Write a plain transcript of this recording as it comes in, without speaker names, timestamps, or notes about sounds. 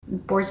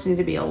boards need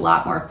to be a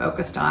lot more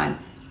focused on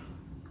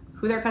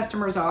who their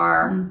customers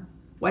are,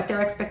 what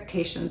their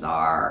expectations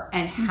are,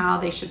 and how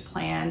they should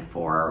plan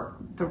for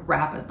the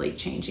rapidly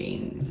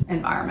changing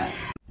environment.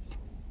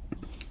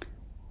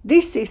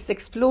 This is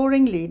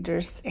Exploring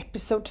Leaders,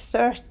 episode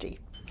 30,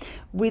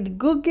 with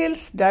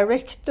Google's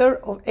Director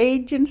of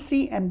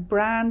Agency and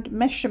Brand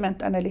Measurement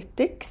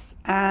Analytics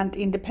and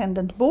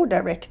Independent Board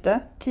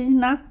Director,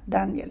 Tina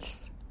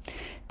Daniels.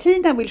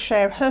 Tina will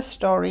share her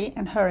story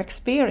and her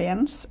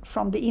experience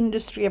from the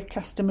industry of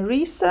customer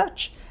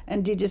research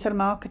and digital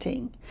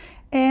marketing,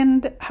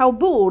 and how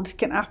boards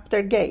can up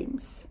their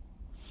games,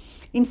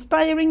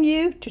 inspiring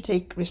you to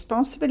take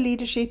responsible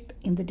leadership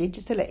in the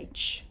digital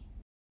age.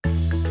 Do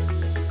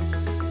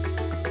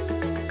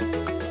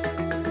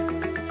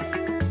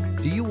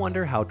you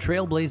wonder how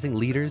trailblazing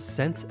leaders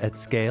sense at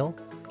scale,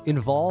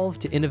 evolve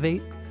to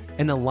innovate,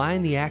 and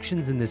align the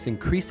actions in this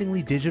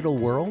increasingly digital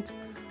world?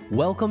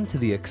 Welcome to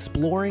the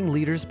Exploring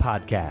Leaders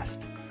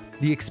podcast.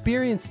 The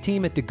experienced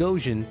team at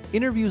Degosian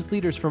interviews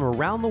leaders from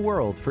around the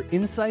world for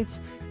insights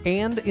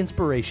and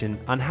inspiration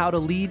on how to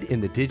lead in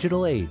the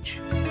digital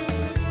age.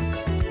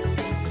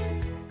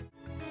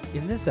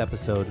 In this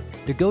episode,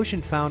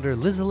 Degosian founder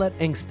Liselott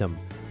Engström,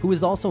 who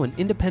is also an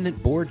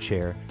independent board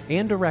chair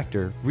and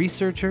director,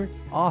 researcher,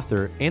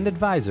 author, and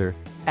advisor,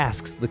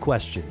 asks the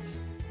questions.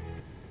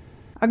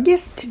 Our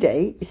guest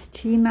today is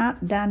Tina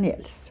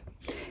Daniels.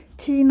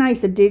 Tina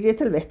is a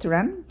digital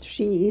veteran.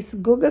 She is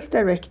Google's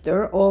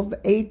Director of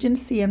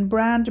Agency and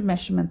Brand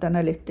Measurement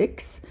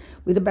Analytics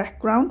with a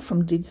background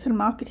from digital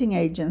marketing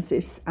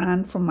agencies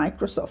and from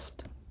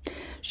Microsoft.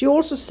 She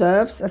also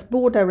serves as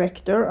board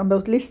director on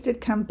both listed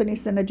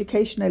companies and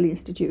educational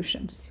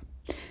institutions.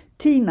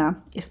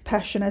 Tina is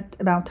passionate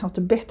about how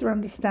to better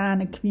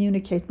understand and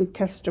communicate with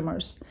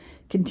customers,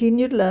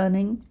 continued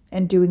learning,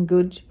 and doing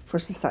good for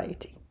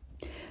society.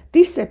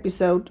 This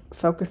episode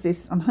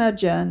focuses on her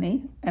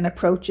journey and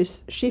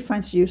approaches she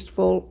finds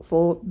useful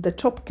for the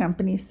top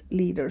companies,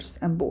 leaders,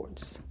 and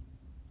boards.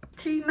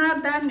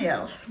 Tina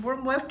Daniels,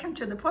 warm welcome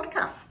to the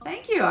podcast.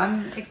 Thank you.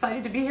 I'm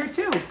excited to be here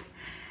too.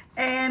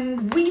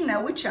 And we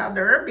know each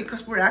other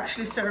because we're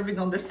actually serving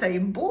on the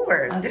same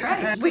board. That's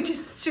right. Which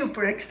is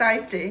super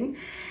exciting.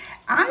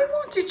 I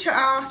wanted to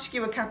ask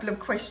you a couple of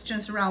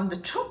questions around the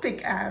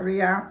topic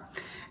area,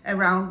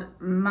 around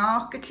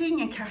marketing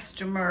and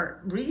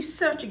customer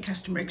research and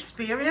customer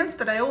experience,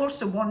 but I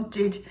also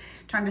wanted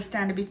to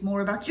understand a bit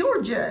more about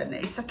your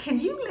journey. So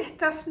can you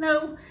let us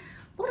know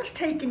what has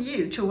taken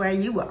you to where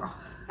you are?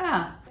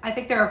 Yeah, I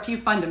think there are a few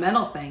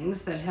fundamental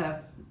things that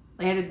have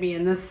landed me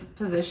in this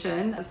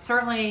position.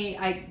 Certainly,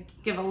 I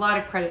give a lot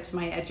of credit to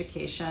my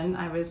education.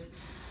 I was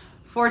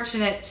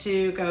fortunate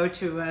to go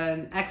to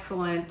an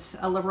excellent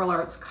liberal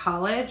arts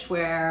college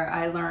where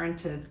I learned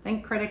to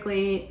think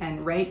critically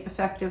and write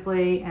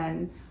effectively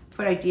and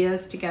put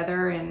ideas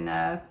together in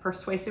a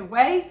persuasive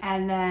way.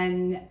 And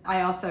then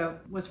I also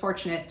was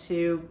fortunate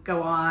to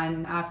go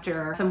on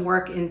after some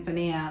work in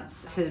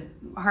finance to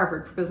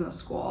Harvard Business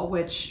School,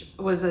 which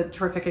was a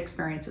terrific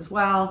experience as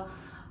well.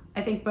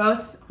 I think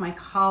both my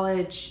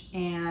college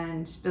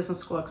and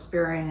business school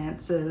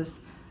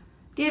experiences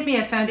gave me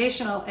a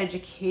foundational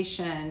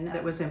education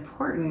that was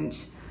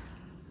important,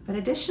 but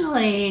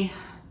additionally,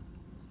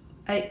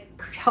 it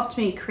helped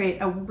me create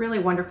a really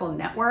wonderful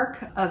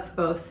network of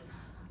both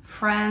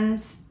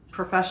friends,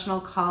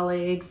 professional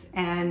colleagues,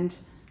 and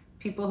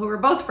people who are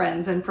both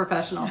friends and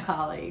professional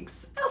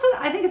colleagues. Also,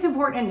 I think it's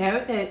important to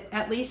note that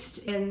at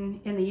least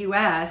in the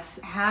US,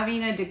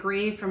 having a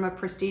degree from a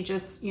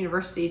prestigious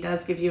university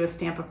does give you a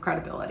stamp of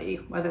credibility,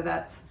 whether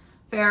that's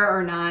fair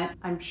or not.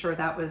 I'm sure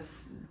that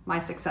was my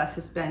success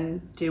has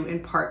been due in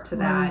part to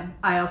that.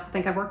 I also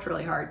think I've worked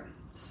really hard.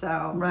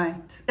 So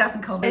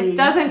it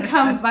doesn't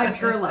come by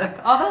pure luck,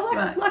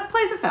 although luck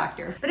plays a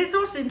factor. But it's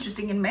also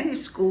interesting, in many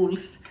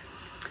schools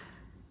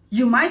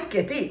you might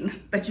get in,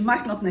 but you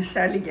might not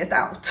necessarily get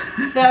out.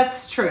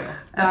 That's true.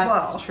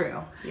 That's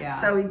true. Yeah.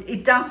 So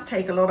it does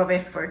take a lot of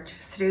effort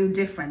through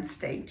different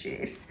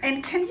stages.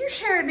 And can you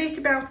share a bit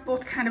about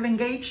what kind of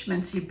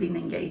engagements you've been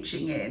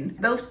engaging in,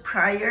 both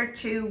prior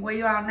to where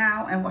you are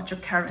now and what your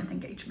current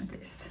engagement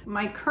is?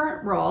 My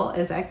current role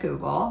is at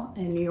Google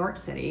in New York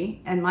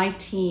City, and my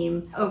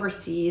team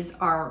oversees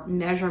our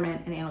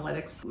measurement and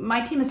analytics.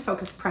 My team is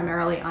focused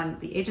primarily on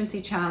the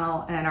agency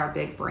channel and our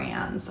big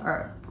brands,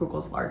 our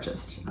Google's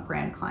largest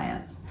brand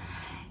clients.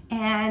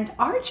 And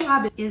our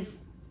job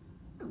is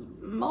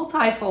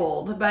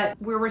multifold, but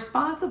we're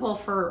responsible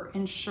for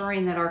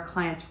ensuring that our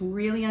clients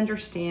really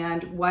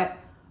understand what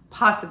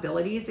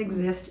possibilities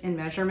exist in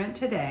measurement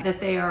today, that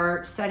they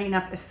are setting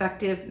up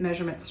effective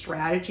measurement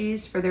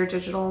strategies for their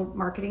digital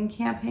marketing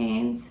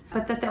campaigns,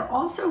 but that they're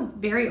also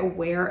very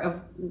aware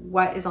of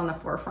what is on the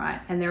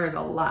forefront. And there is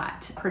a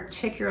lot,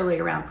 particularly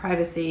around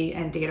privacy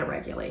and data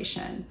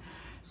regulation.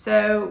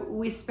 So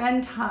we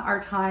spend our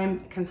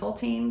time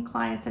consulting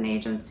clients and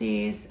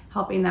agencies,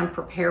 helping them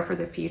prepare for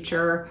the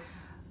future.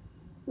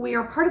 We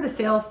are part of the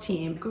sales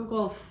team.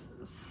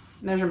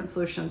 Google's measurement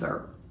solutions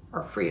are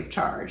free of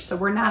charge. So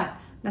we're not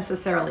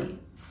necessarily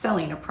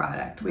selling a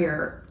product. We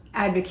are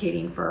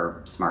advocating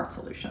for smart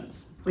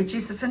solutions. Which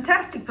is a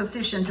fantastic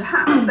position to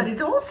have, but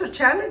it's also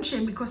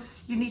challenging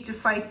because you need to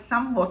fight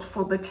somewhat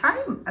for the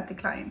time at the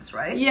clients,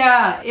 right?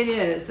 Yeah, it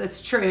is.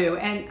 That's true.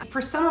 And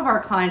for some of our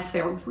clients,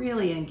 they were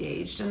really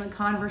engaged in the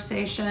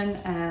conversation,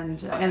 and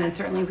then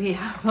certainly we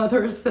have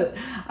others that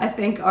I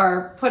think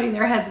are putting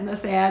their heads in the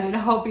sand and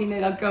hoping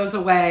it goes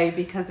away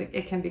because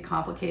it can be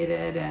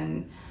complicated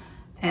and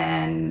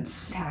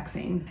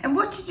taxing. And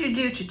what did you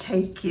do to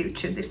take you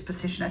to this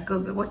position at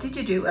Google? What did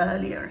you do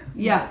earlier?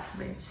 Yeah.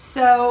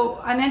 So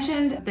I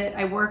mentioned that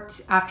I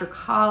worked after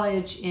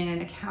college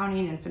in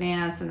accounting and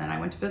finance, and then I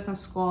went to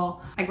business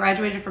school. I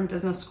graduated from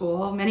business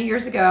school many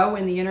years ago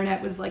when the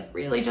internet was like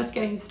really just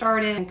getting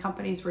started and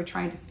companies were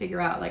trying to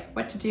figure out like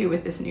what to do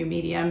with this new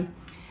medium.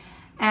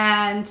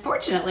 And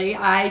fortunately,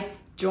 I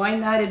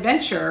joined that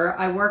adventure.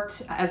 I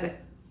worked as a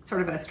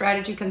sort of a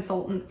strategy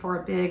consultant for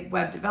a big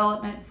web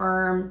development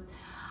firm.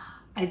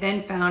 I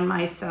then found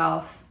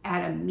myself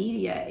at a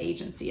media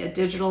agency, a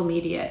digital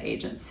media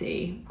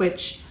agency,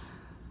 which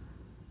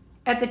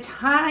at the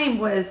time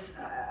was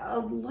a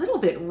little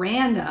bit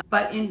random.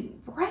 But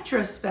in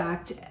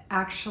retrospect,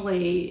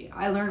 actually,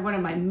 I learned one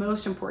of my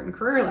most important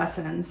career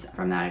lessons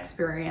from that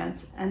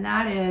experience, and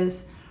that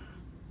is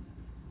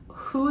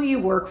who you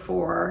work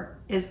for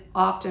is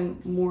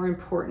often more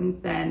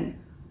important than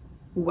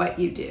what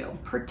you do,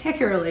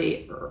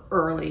 particularly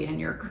early in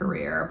your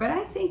career. But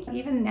I think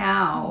even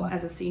now,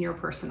 as a senior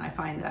person, I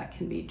find that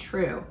can be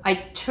true. I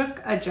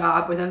took a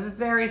job with a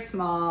very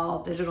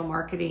small digital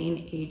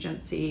marketing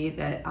agency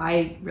that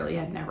I really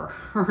had never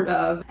heard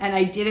of. And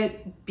I did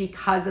it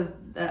because of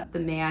the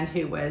man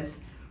who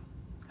was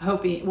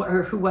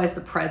who was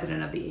the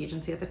president of the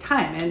agency at the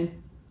time.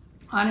 And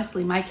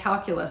honestly, my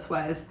calculus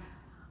was,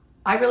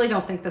 I really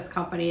don't think this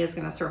company is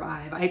going to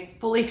survive. I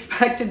fully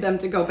expected them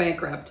to go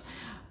bankrupt.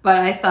 But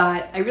I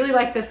thought, I really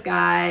like this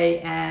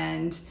guy,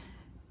 and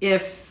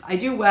if I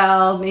do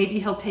well, maybe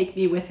he'll take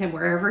me with him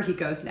wherever he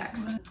goes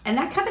next. And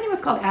that company was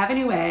called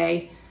Avenue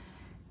A.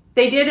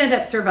 They did end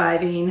up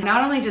surviving.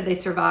 Not only did they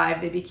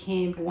survive, they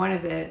became one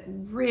of the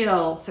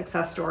real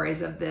success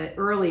stories of the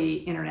early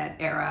internet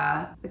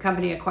era. The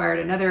company acquired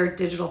another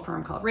digital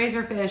firm called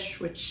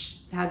Razorfish, which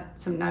had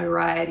some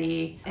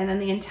notoriety. And then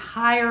the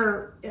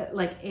entire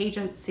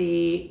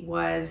agency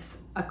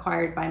was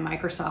acquired by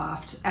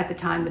Microsoft. At the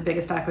time, the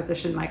biggest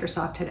acquisition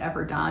Microsoft had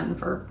ever done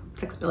for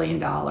 $6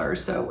 billion.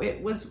 So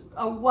it was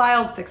a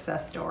wild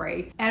success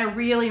story and a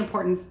really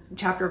important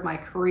chapter of my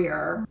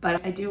career.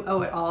 But I do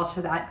owe it all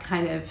to that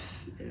kind of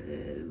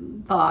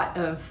thought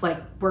of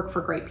work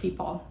for great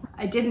people.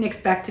 I didn't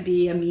expect to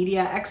be a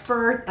media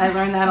expert. I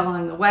learned that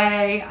along the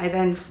way. I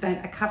then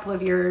spent a couple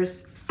of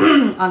years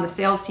on the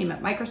sales team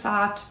at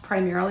Microsoft,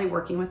 primarily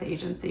working with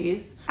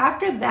agencies.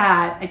 After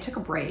that, I took a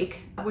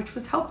break, which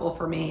was helpful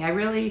for me. I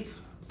really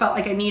felt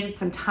like I needed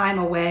some time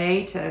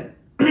away to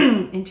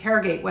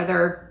interrogate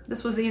whether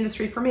this was the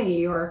industry for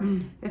me or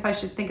if I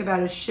should think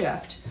about a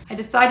shift. I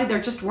decided there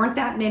just weren't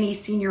that many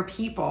senior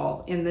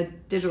people in the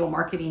digital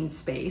marketing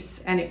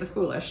space, and it was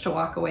foolish to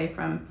walk away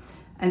from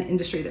an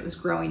industry that was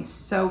growing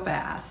so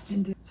fast.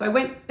 Indeed. So I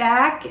went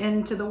back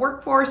into the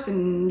workforce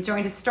and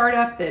joined a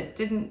startup that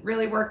didn't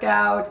really work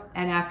out.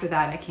 And after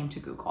that, I came to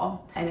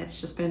Google. And it's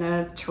just been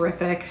a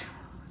terrific,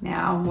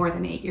 now more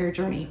than 8-year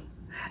journey.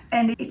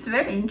 And it's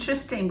very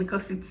interesting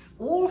because it's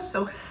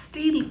also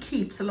still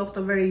keeps a lot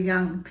of very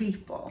young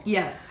people.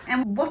 Yes.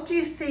 And what do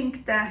you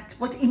think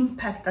what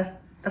impact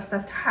does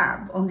that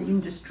have on the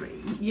industry?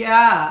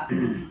 Yeah,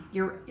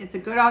 it's a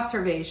good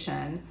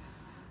observation.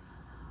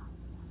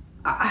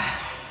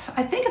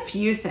 I think a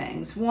few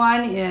things.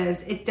 One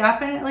is it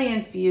definitely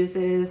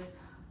infuses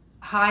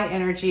high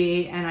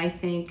energy and I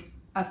think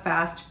a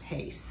fast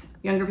pace.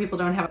 Younger people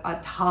don't have a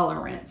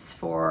tolerance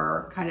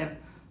for kind of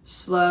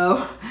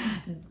slow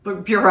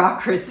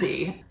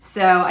bureaucracy.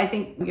 So I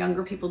think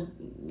younger people,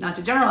 not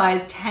to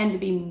generalize, tend to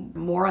be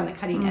more on the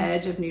cutting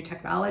edge of new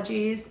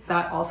technologies.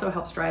 That also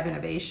helps drive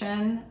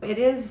innovation.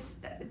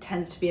 It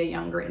tends to be a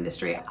younger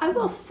industry. I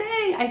will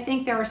say, I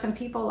think there are some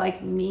people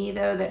like me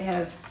though that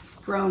have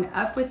grown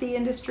up with the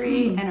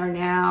industry and are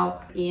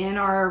now in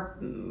our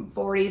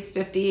 40s,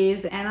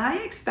 50s, and I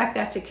expect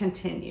that to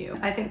continue.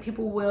 I think we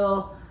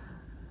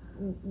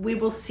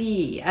will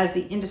see as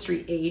the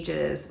industry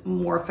ages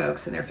more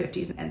folks in their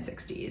 50s and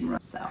 60s.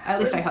 Right. So at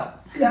least I hope.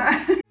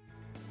 Yeah.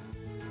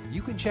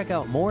 You can check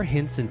out more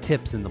hints and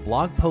tips in the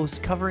blog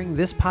post covering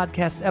this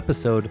podcast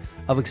episode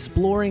of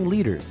Exploring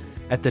Leaders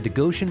at the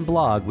Degocian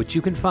blog, which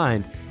you can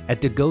find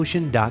at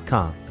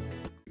degocian.com.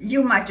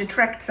 You might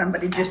attract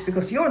somebody just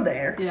because you're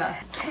there. Yeah.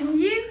 Can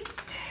you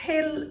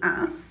tell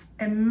us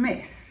a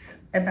myth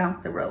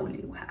about the role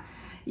you have?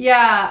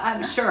 Yeah,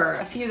 I'm sure.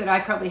 A few that I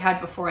probably had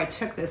before I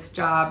took this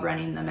job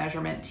running the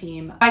measurement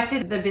team. I'd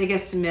say the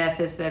biggest myth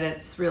is that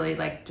it's really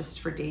just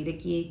for data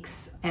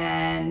geeks.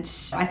 And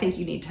I think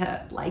you need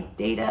to like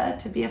data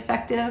to be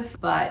effective,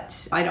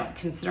 but I don't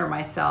consider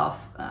myself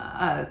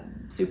a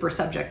super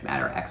subject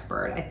matter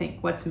expert. I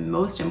think what's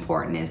most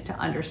important is to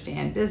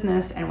understand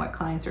business and what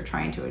clients are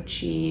trying to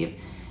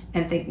achieve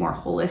and think more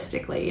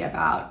holistically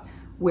about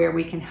where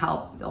we can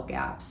help fill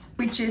gaps.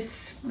 Which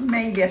is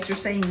maybe, as you're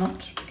saying,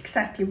 not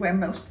exactly where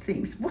most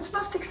things. What's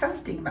most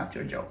exciting about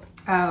your job?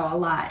 Oh, a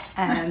lot.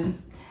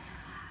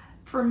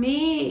 For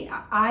me,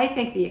 I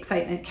think the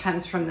excitement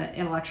comes from the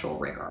intellectual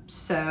rigor.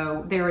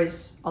 So there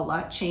is a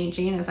lot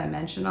changing, as I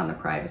mentioned, on the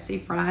privacy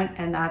front,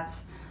 and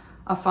that's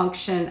a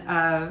function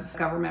of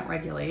government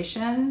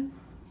regulation.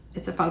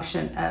 It's a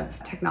function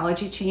of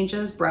technology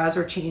changes,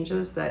 browser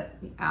changes that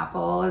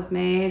Apple has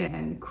made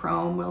and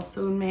Chrome will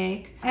soon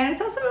make. And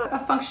it's also a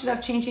function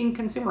of changing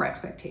consumer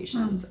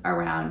expectations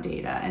around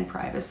data and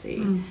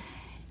privacy.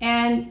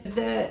 And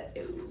the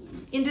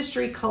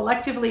industry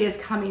collectively is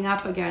coming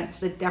up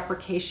against the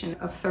deprecation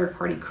of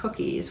third-party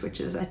cookies,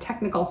 which is a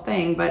technical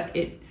thing, but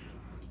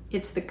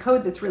it's the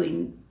code that's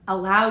really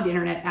allowed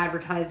internet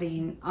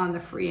advertising on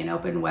the free and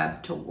open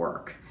web to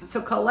work.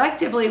 So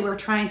collectively, we're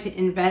trying to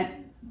invent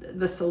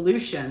the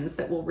solutions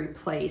that will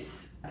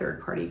replace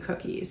third-party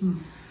cookies.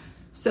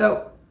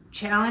 So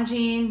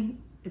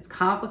challenging, it's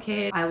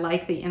complicated. I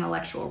like the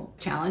intellectual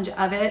challenge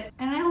of it.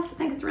 And I also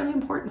think it's really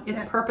important.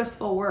 It's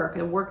purposeful work.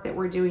 The work that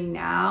we're doing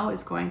now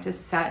is going to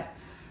set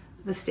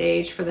the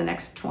stage for the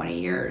next 20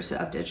 years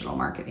of digital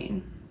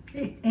marketing.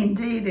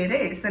 Indeed it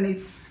is. And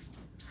it's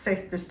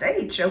set the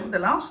stage over the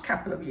last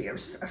couple of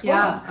years as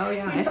well. Oh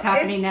yeah, it's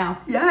happening now.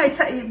 Yeah,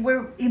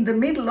 we're in the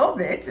middle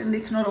of it, and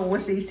it's not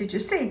always easy to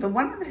see. But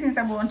one of the things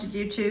I wanted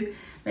you to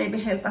maybe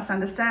help us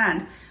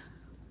understand,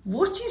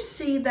 what you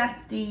see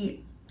that the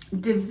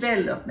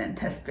development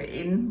has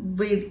been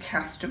with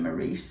customer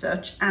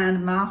research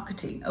and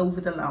marketing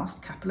over the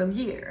last couple of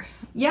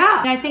years.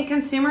 Yeah, and I think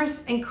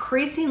consumers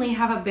increasingly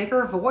have a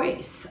bigger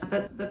voice.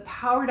 The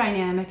power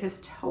dynamic has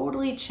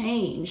totally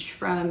changed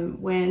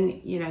from when,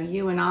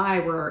 you and I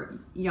were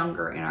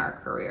younger in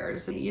our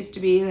careers. It used to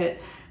be that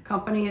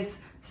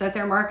companies set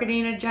their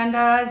marketing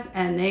agendas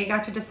and they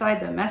got to decide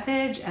the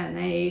message and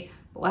they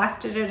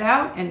blasted it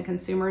out and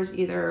consumers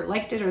either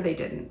liked it or they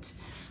didn't.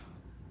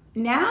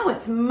 Now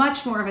it's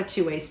much more of a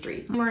two-way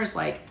street. Consumers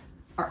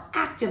are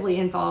actively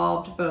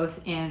involved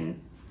both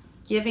in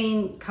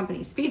giving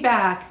companies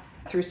feedback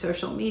through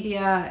social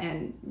media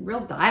and real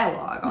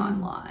dialogue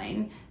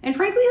online, and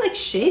frankly,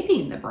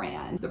 shaping the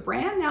brand. The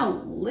brand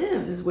now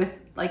lives with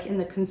in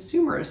the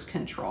consumer's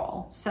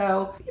control.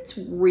 So it's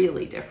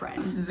really different.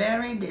 It's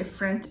very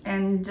different,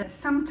 and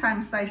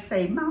sometimes I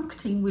say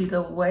marketing will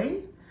go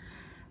away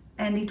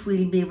and it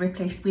will be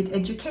replaced with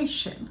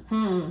education.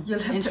 You'll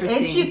have to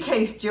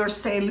educate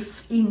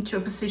yourself into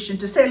a position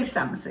to sell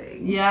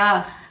something.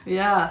 Yeah,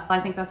 I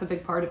think that's a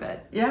big part of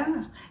it.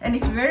 Yeah, and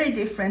it's very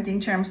different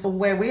in terms of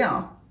where we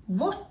are.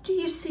 What do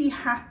you see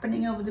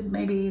happening over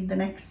maybe the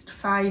next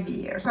 5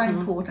 years? How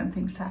important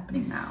things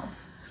happening now?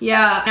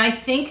 Yeah, I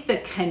think the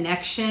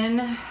connection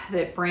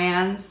that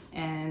brands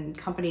and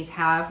companies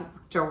have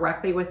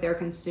directly with their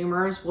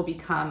consumers will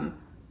become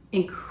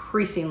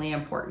increasingly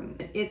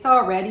important. It's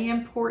already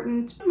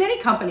important.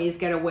 Many companies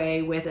get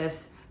away with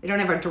this. They don't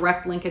have a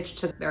direct linkage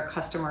to their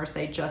customers.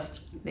 They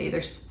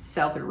either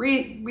sell through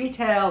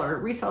retail or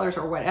resellers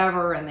or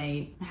whatever, and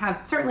they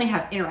certainly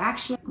have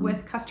interaction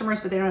with customers,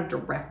 but they don't have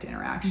direct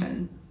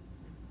interaction.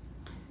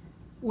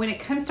 When it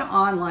comes to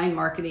online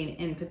marketing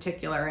in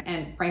particular,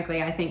 and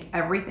frankly, I think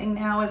everything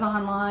now is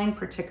online,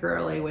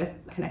 particularly with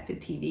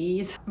connected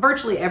TVs.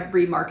 Virtually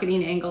every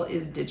marketing angle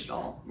is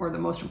digital, or the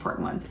most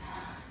important ones.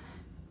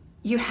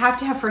 You have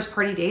to have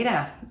first-party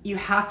data. You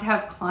have to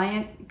have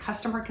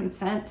customer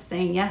consent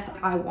saying, yes,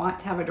 I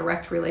want to have a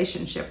direct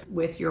relationship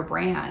with your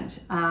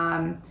brand,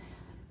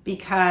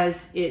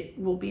 because it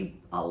will be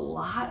a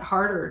lot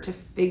harder to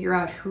figure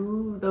out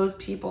who those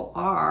people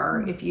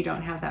are if you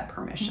don't have that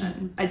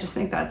permission. I just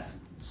think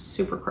that's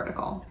super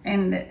critical.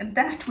 And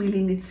that will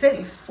in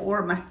itself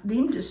format the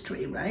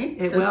industry,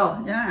 right? It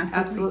will. Yeah,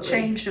 absolutely.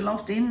 Change a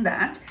lot in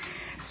that.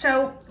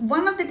 So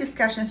one of the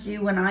discussions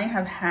you and I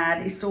have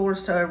had is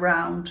also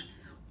around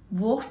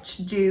what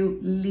do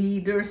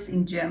leaders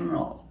in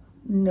general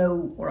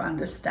know or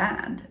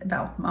understand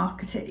about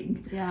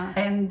marketing? Yeah.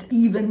 And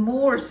even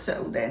more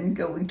so than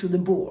going to the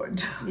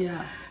board.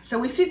 Yeah.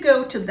 So if you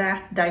go to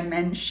that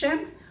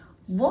dimension,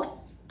 what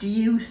do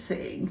you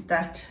think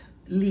that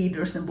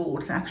leaders and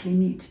boards actually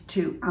need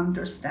to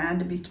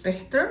understand a bit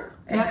better?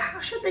 And how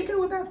should they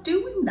go about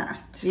doing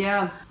that?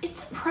 Yeah.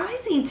 It's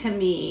surprising to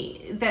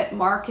me that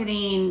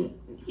marketing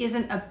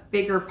isn't a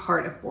bigger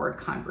part of board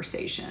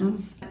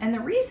conversations. And the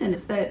reason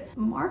is that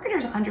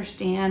marketers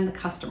understand the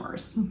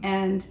customers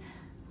and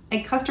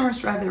customers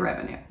drive the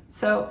revenue.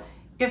 So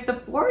if the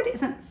board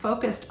isn't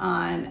focused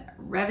on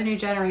revenue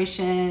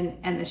generation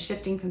and the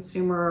shifting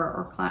consumer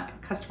or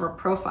customer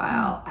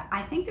profile,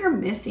 I think they're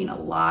missing a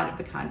lot of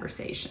the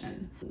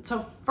conversation.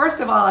 So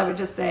first of all, I would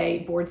just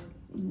say boards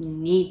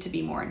need to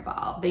be more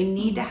involved. They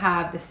need to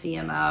have the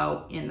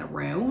CMO in the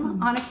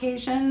room on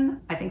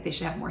occasion. I think they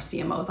should have more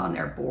CMOs on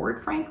their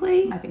board,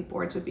 frankly. I think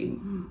boards would be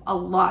a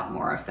lot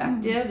more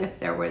effective if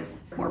there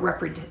was more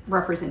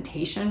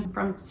representation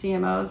from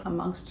CMOs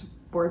amongst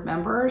board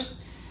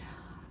members.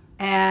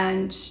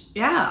 And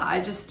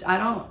yeah,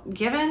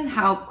 given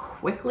how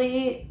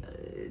quickly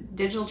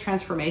digital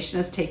transformation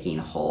is taking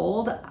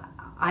hold,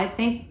 I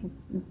think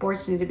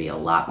boards need to be a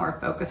lot more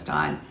focused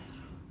on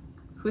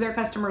who their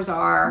customers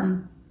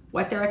are,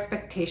 what their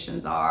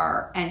expectations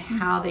are, and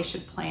how they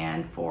should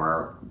plan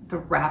for the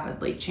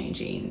rapidly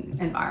changing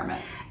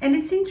environment. And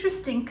it's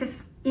interesting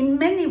because in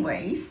many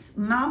ways,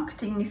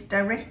 marketing is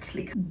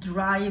directly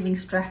driving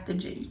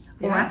strategy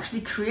or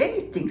actually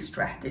creating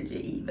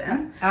strategy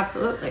even.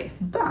 Absolutely.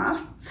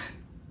 But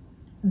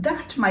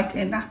that might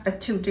end up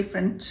at two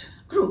different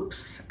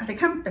groups at a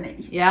company.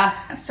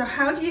 Yeah. So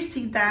how do you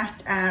see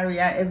that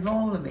area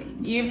evolving?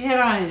 You've hit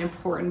on an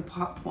important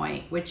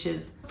point, which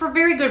is for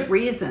very good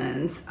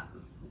reasons.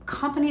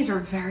 Companies are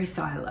very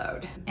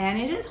siloed, and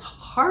it is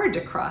hard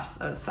to cross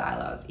those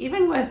silos,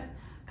 even with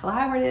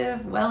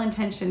collaborative,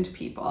 well-intentioned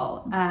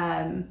people.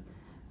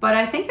 But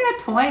I think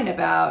that point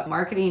about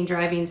marketing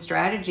driving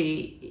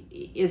strategy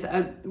is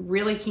a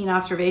really keen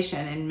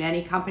observation. In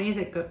many companies,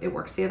 it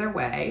works the other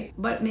way,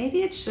 but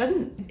maybe it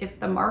shouldn't. If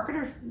the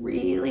marketers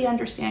really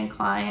understand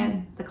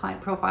the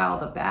client profile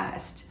the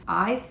best,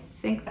 I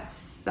think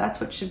that's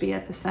what should be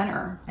at the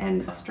center.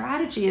 And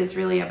strategy is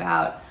really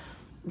about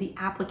the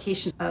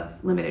application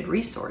of limited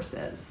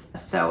resources.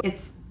 So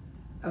it's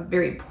a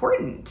very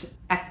important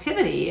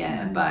activity,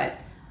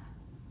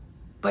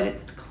 but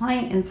it's the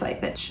client insight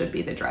that should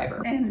be the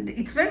driver. And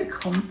it's very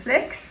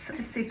complex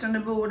to sit on a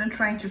board and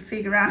trying to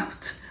figure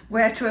out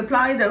where to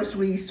apply those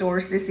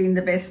resources in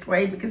the best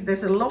way, because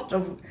there's a lot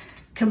of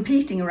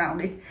competing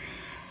around it.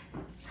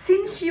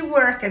 Since you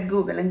work at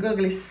Google and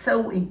Google is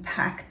so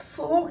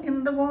impactful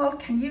in the world,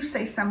 can you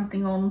say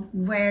something on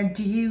where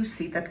do you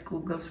see that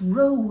Google's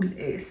role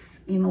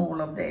is in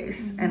all of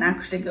this and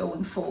actually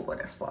going forward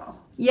as well?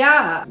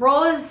 Yeah,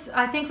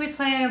 I think we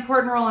play an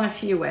important role in a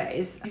few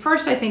ways.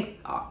 First, I think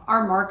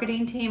our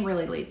marketing team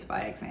really leads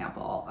by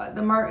example.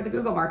 The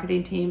Google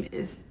marketing team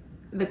is,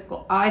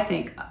 I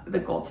think, the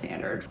gold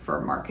standard for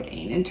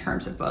marketing in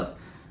terms of both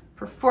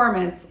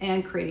performance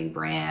and creating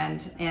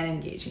brand and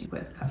engaging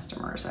with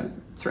customers.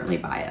 I'm certainly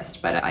biased,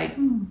 but I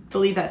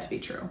believe that to be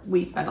true.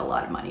 We spend a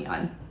lot of money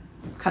on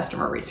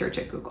customer research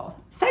at Google.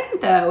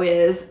 Second, though,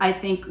 is I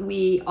think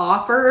we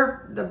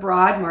offer the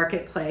broad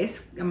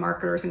marketplace,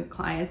 marketers and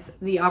clients,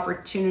 the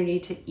opportunity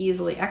to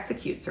easily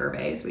execute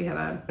surveys. We have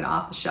an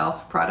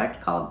off-the-shelf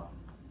product called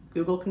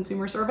Google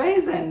Consumer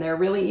Surveys, and they're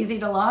really easy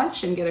to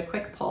launch and get a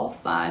quick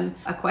pulse on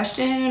a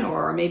question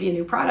or maybe a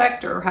new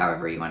product or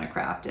however you want to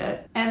craft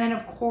it. And then,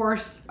 of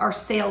course, our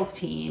sales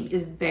team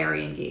is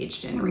very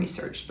engaged in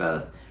research,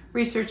 both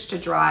research to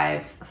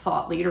drive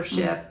thought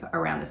leadership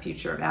around the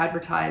future of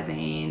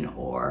advertising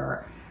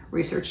or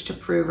research to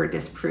prove or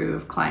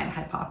disprove client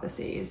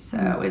hypotheses.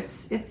 So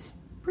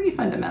it's pretty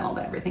fundamental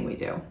to everything we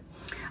do.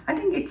 I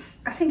think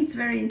it's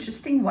very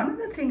interesting. One of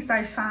the things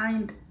I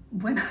find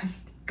when I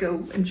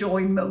go and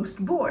join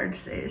most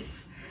boards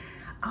is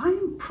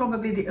I'm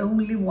probably the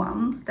only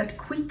one that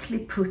quickly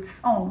puts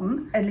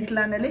on a little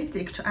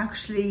analytic to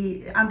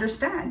actually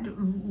understand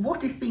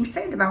what is being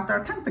said about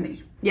our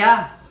company.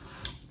 Yeah.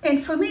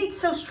 And for me, it's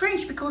so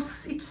strange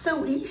because it's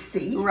so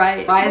easy.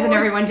 Right. Why isn't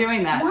everyone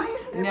doing that? Why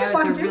isn't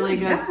everyone it's a really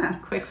doing good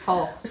that? Quick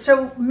pulse.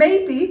 So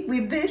maybe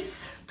with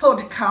this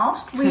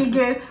podcast, we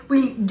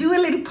do a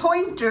little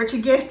pointer to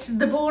get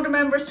the board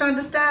members to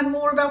understand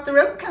more about their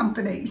own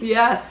companies.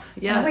 Yes.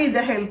 With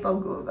the help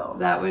of Google.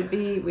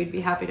 We'd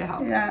be happy to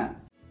help. Yeah.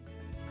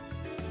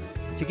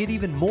 To get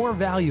even more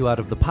value out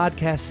of the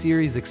podcast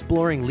series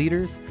Exploring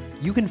Leaders,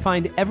 you can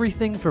find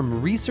everything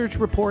from research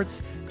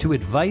reports to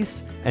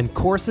advice and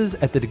courses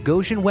at the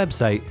Degosian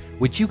website,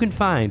 which you can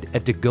find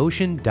at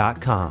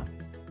degosian.com.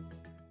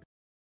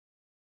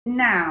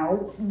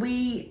 Now,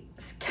 we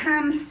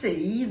can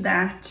see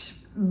that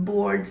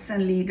boards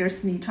and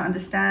leaders need to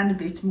understand a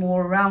bit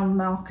more around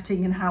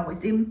marketing and how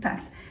it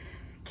impacts.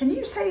 Can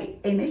you say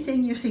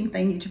anything you think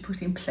they need to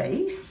put in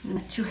place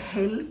to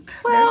help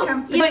their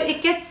companies? Well,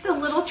 it gets a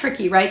little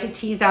tricky, right, to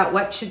tease out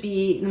what should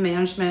be the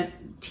management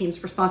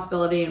team's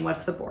responsibility and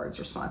what's the board's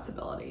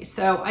responsibility.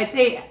 So I'd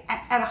say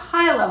at a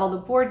high level, the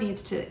board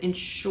needs to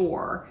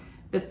ensure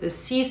that the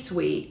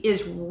C-suite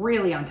is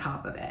really on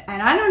top of it.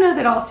 And I don't know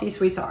that all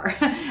C-suites are.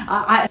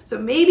 So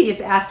maybe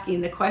it's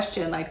asking the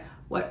question, like,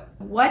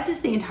 what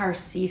does the entire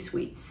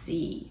C-suite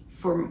see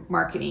for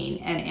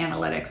marketing and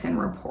analytics and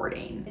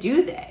reporting?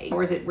 Do they?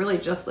 Or is it really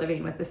just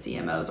living with the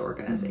CMO's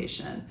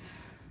organization?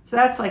 So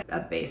that's like a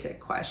basic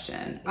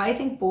question. I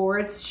think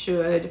boards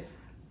should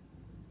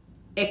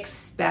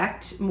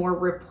expect more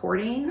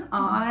reporting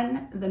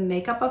on the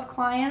makeup of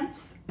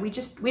clients. We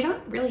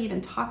don't really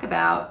even talk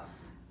about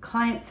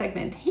client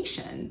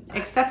segmentation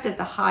except at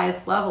the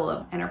highest level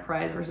of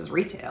enterprise versus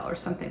retail or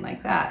something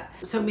like that.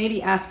 So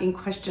maybe asking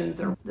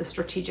questions or the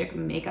strategic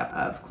makeup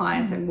of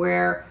clients and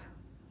where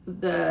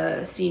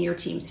the senior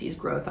team sees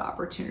growth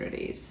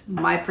opportunities.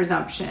 My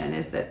presumption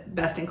is that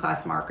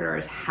best-in-class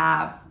marketers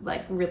have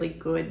like really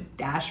good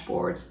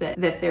dashboards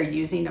that they're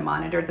using to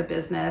monitor the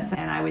business,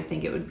 and I would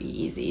think it would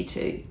be easy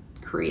to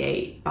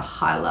create a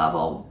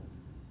high-level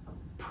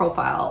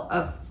profile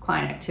of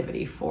client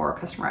activity for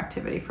customer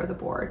activity for the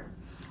board.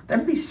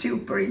 That'd be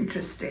super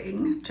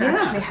interesting to Yeah.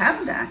 actually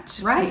have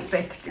that Right.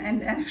 perspective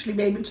and actually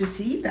be able to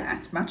see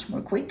that much more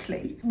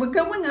quickly. We're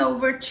going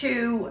over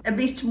to a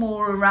bit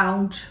more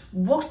around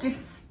what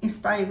is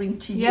inspiring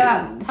to you.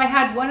 Yeah, I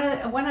had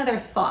one other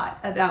thought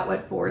about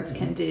what boards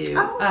can do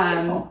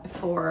wonderful.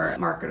 for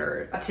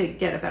marketers to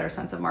get a better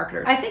sense of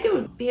marketers. I think it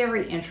would be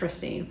very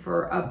interesting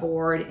for a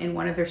board in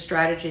one of their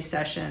strategy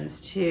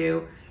sessions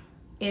to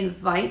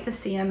invite the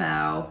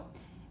CMO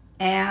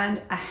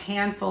and a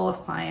handful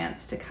of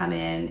clients to come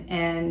in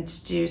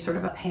and do sort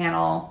of a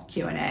panel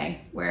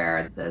Q&A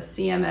where the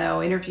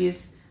CMO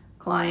interviews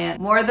client.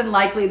 More than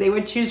likely they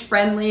would choose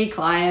friendly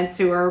clients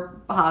who are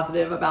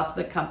positive about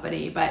the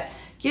company, but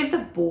give the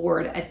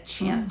board a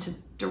chance to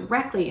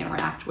directly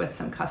interact with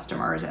some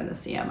customers and the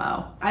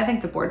CMO. I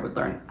think the board would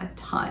learn a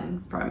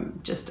ton from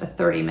just a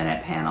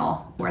 30-minute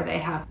panel where they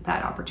have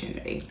that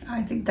opportunity.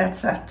 I think that's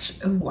such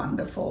a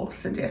wonderful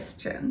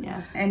suggestion.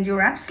 Yeah. And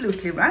you're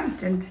absolutely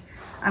right. And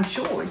I'm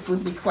sure it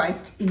would be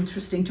quite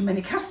interesting to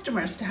many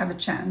customers to have a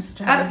chance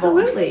to have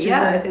Absolutely, a voice to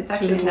yeah. the- It's to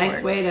actually the a nice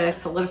board. way to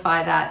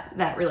solidify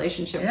that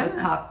relationship with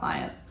Yeah. top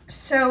clients.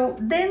 So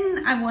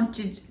then I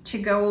wanted to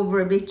go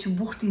over a bit to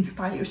what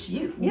inspires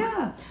you.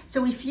 Yeah.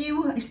 So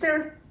is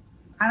there,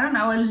 I don't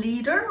know, a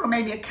leader or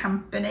maybe a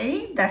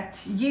company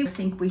that you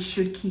think we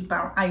should keep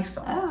our eyes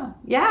on? Oh,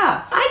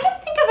 yeah. I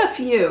can think of a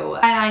few.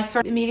 And I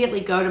sort of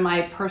immediately go to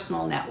my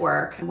personal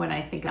network when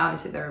I think,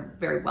 obviously, they're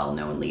very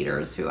well-known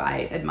leaders who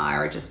I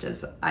admire, just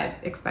as I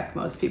expect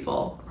most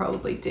people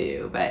probably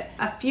do. But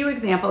a few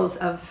examples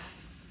of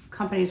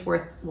companies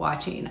worth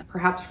watching,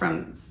 perhaps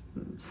from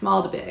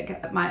small to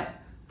big. My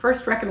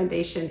first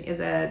recommendation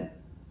is a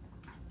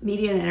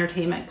media and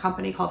entertainment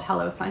company called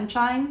Hello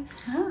Sunshine.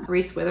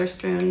 Reese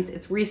Witherspoon's.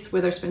 It's Reese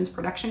Witherspoon's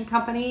production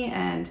company,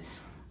 and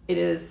it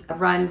is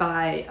run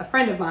by a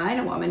friend of mine,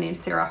 a woman named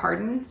Sarah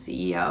Harden,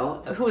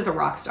 CEO, who is a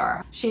rock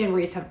star. She and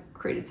Reese have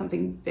created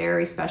something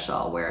very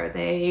special where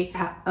they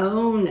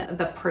own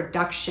the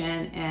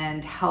production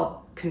and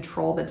help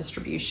control the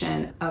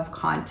distribution of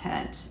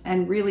content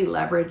and really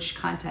leverage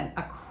content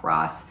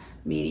across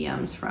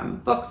mediums, from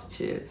books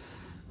to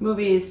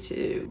movies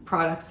to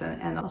products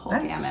and the whole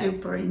That's gamut.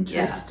 super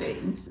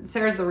interesting. Yeah.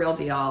 Sarah's the real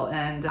deal,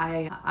 and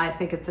I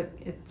think it's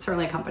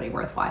certainly a company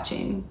worth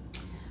watching.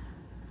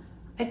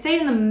 I'd say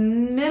in the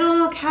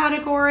middle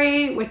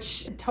category,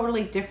 which a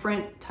totally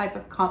different type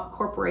of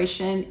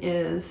corporation,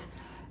 is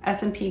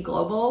S&P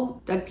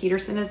Global. Doug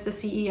Peterson is the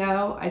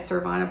CEO. I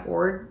serve on a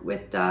board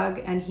with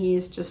Doug, and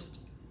he's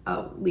just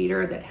a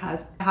leader that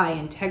has high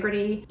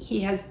integrity. He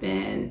has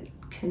been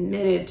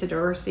committed to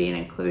diversity and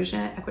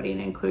inclusion, equity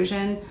and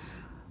inclusion,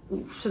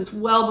 since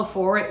well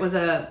before it was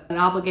an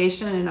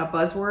obligation and a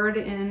buzzword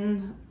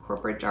in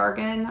corporate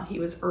jargon. He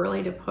was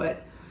early to put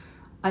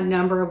a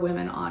number of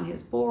women on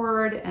his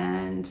board,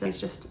 and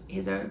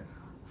he's a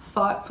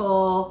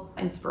thoughtful,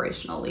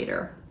 inspirational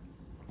leader.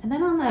 And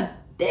then on the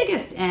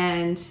biggest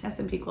end,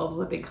 S&P Global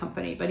is a big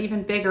company, but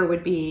even bigger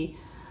would be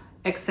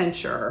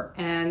Accenture.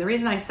 And the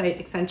reason I cite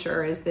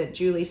Accenture is that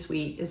Julie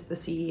Sweet is the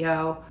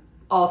CEO,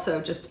 also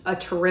just a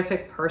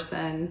terrific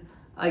person,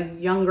 a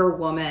younger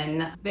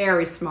woman,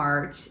 very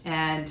smart,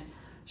 and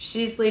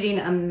she's leading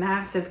a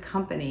massive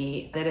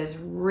company that is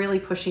really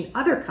pushing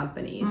other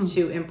companies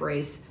to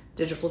embrace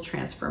digital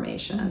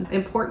transformation,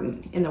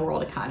 important in the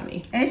world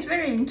economy. And it's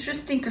very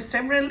interesting because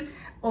several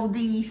of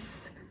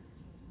these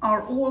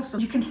are also,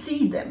 you can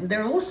see them,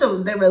 they're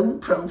also their own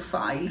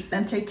profiles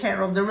and take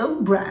care of their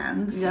own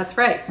brands. That's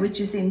right.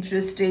 Which is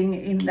interesting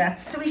in that.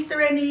 So is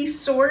there any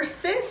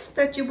sources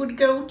that you would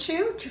go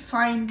to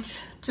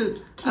keep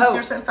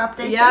yourself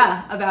updated?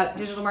 Yeah, about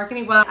digital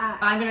marketing. Well,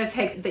 I'm going to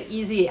take the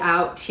easy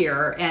out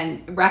here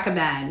and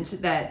recommend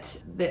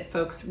that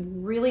folks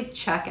really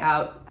check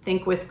out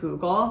Think with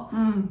Google,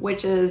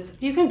 which is,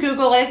 you can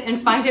Google it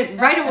and find it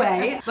right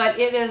away, but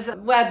it is a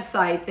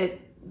website that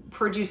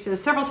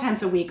produces several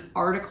times a week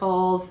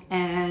articles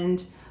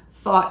and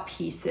thought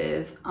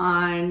pieces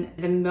on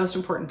the most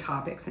important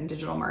topics in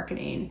digital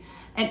marketing.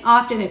 And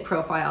often it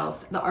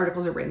profiles, the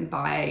articles are written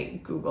by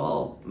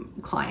Google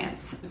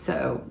clients,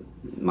 so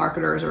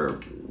marketers or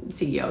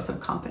CEOs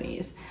of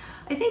companies.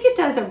 I think it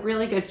does a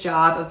really good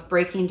job of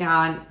breaking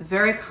down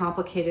very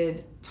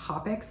complicated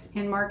topics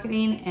in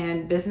marketing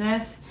and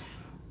business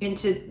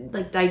into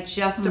like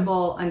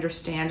digestible,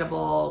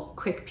 understandable,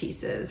 quick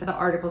pieces. The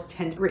articles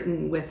tend to be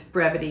written with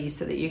brevity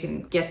so that you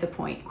can get the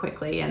point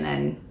quickly and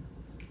then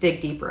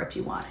dig deeper if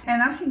you want.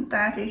 And I think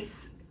that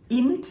is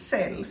in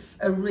itself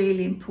a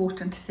really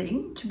important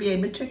thing, to be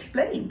able to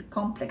explain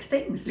complex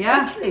things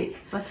quickly.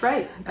 That's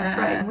right. That's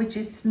right. Which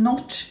is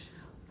not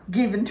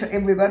given to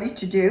everybody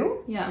to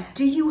do. Yeah.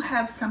 Do you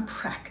have some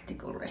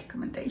practical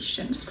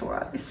recommendations for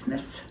our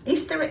listeners?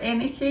 Is there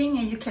anything,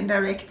 and you can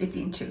direct it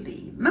into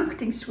the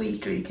marketing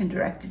suite or you can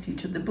direct it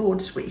into the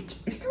board suite,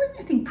 is there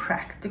anything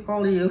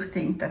practical you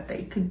think that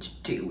they could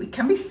do? It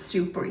can be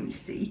super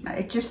easy.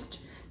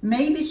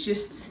 Maybe it's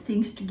just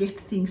things to get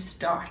things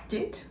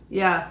started.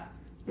 Yeah.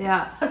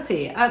 Let's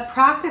see. A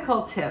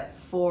practical tip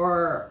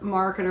for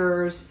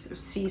marketers,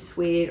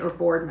 C-suite, or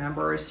board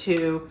members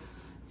who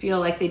feel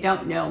like they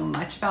don't know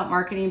much about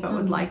marketing but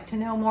would like to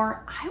know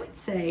more, I would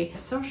say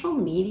social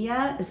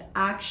media is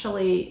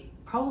actually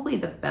probably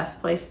the best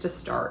place to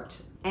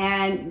start.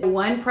 And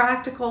one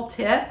practical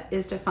tip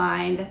is to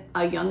find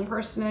a young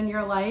person in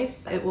your life.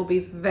 It will be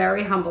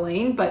very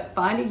humbling, but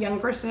find a young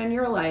person in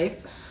your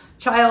life,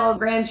 child,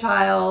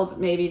 grandchild,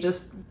 maybe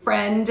just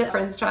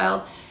friend's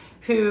child,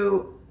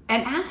 and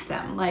ask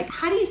them, like,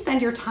 how do you spend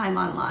your time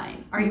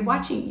online? Are you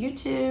watching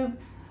YouTube?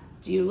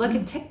 Do you look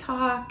at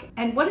TikTok?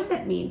 And what does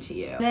that mean to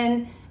you? And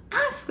then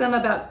ask them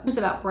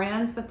about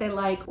brands that they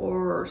like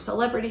or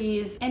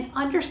celebrities and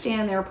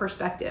understand their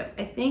perspective.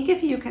 I think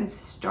if you can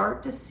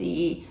start to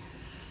see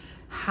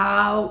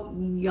how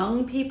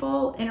young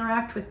people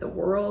interact with the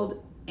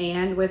world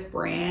and with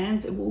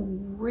brands, it will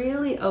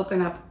really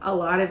open up a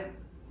lot of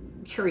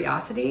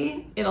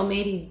curiosity. It'll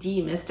maybe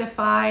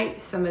demystify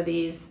some of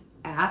these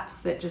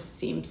apps that just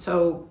seem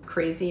so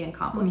crazy and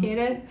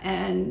complicated,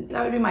 and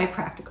that would be my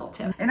practical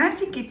tip. And I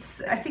think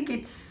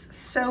it's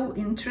so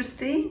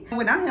interesting.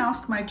 When I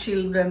ask my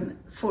children,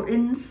 for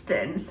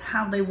instance,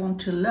 how they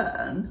want to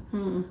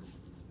learn,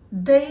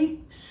 they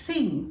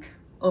think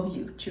of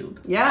YouTube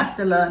as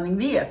the learning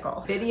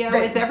vehicle. Video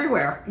is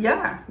everywhere.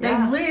 They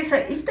really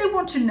say, if they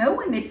want to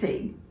know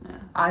anything,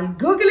 I'll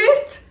Google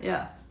it.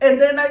 And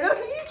then I go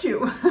to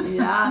YouTube.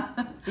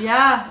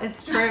 Yeah,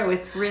 it's true.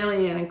 It's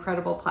really an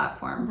incredible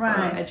platform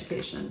for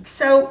education.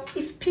 So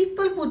if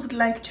people would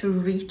like to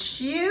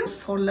reach you,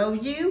 follow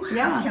you,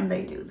 how can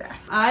they do that?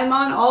 I'm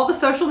on all the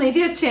social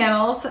media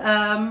channels.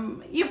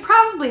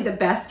 Probably the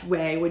best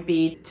way would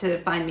be to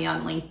find me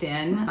on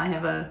LinkedIn. I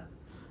have a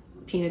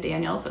Tina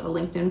Daniels, a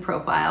LinkedIn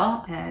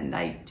profile, and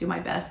I do my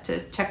best to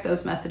check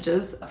those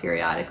messages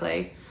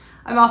periodically.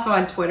 I'm also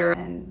on Twitter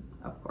and,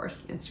 of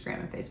course, Instagram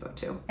and Facebook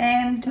too.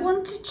 And I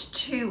wanted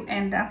to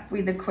end up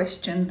with a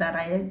question that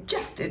I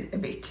adjusted a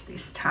bit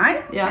this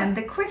time. And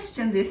the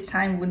question this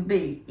time would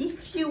be,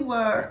 if you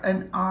were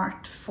an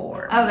art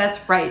form. Oh,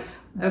 that's right.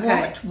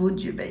 Okay. What would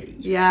you be?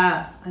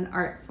 Yeah, an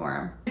art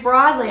form.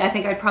 Broadly, I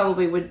think I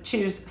probably would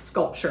choose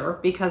sculpture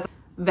because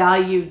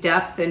value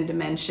depth and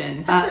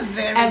dimension. That's a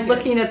very and good.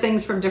 Looking at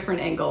things from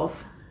different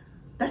angles.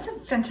 That's a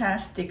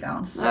fantastic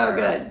answer. Oh,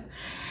 good.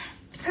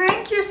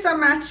 Thank you so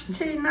much,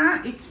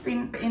 Tina. It's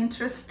been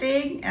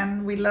interesting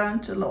and we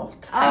learned a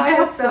lot. I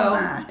hope so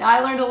much.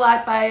 I learned a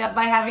lot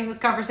by having this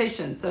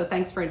conversation, so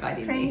thanks for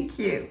inviting me. Thank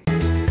you.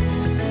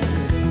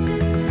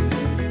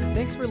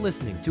 Thanks for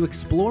listening to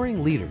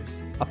Exploring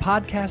Leaders, a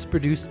podcast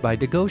produced by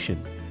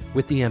Degoshen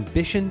with the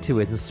ambition to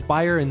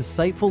inspire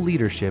insightful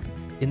leadership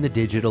in the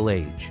digital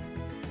age.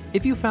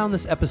 If you found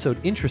this episode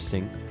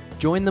interesting,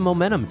 join the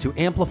momentum to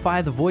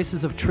amplify the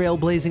voices of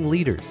trailblazing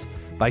leaders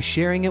by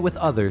sharing it with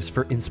others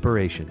for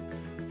inspiration.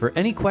 For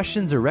any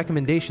questions or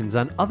recommendations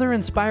on other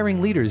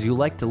inspiring leaders you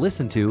like to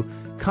listen to,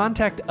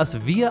 contact us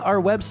via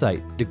our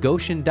website,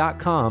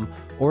 degoshen.com,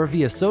 or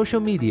via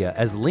social media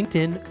as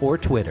LinkedIn or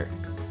Twitter.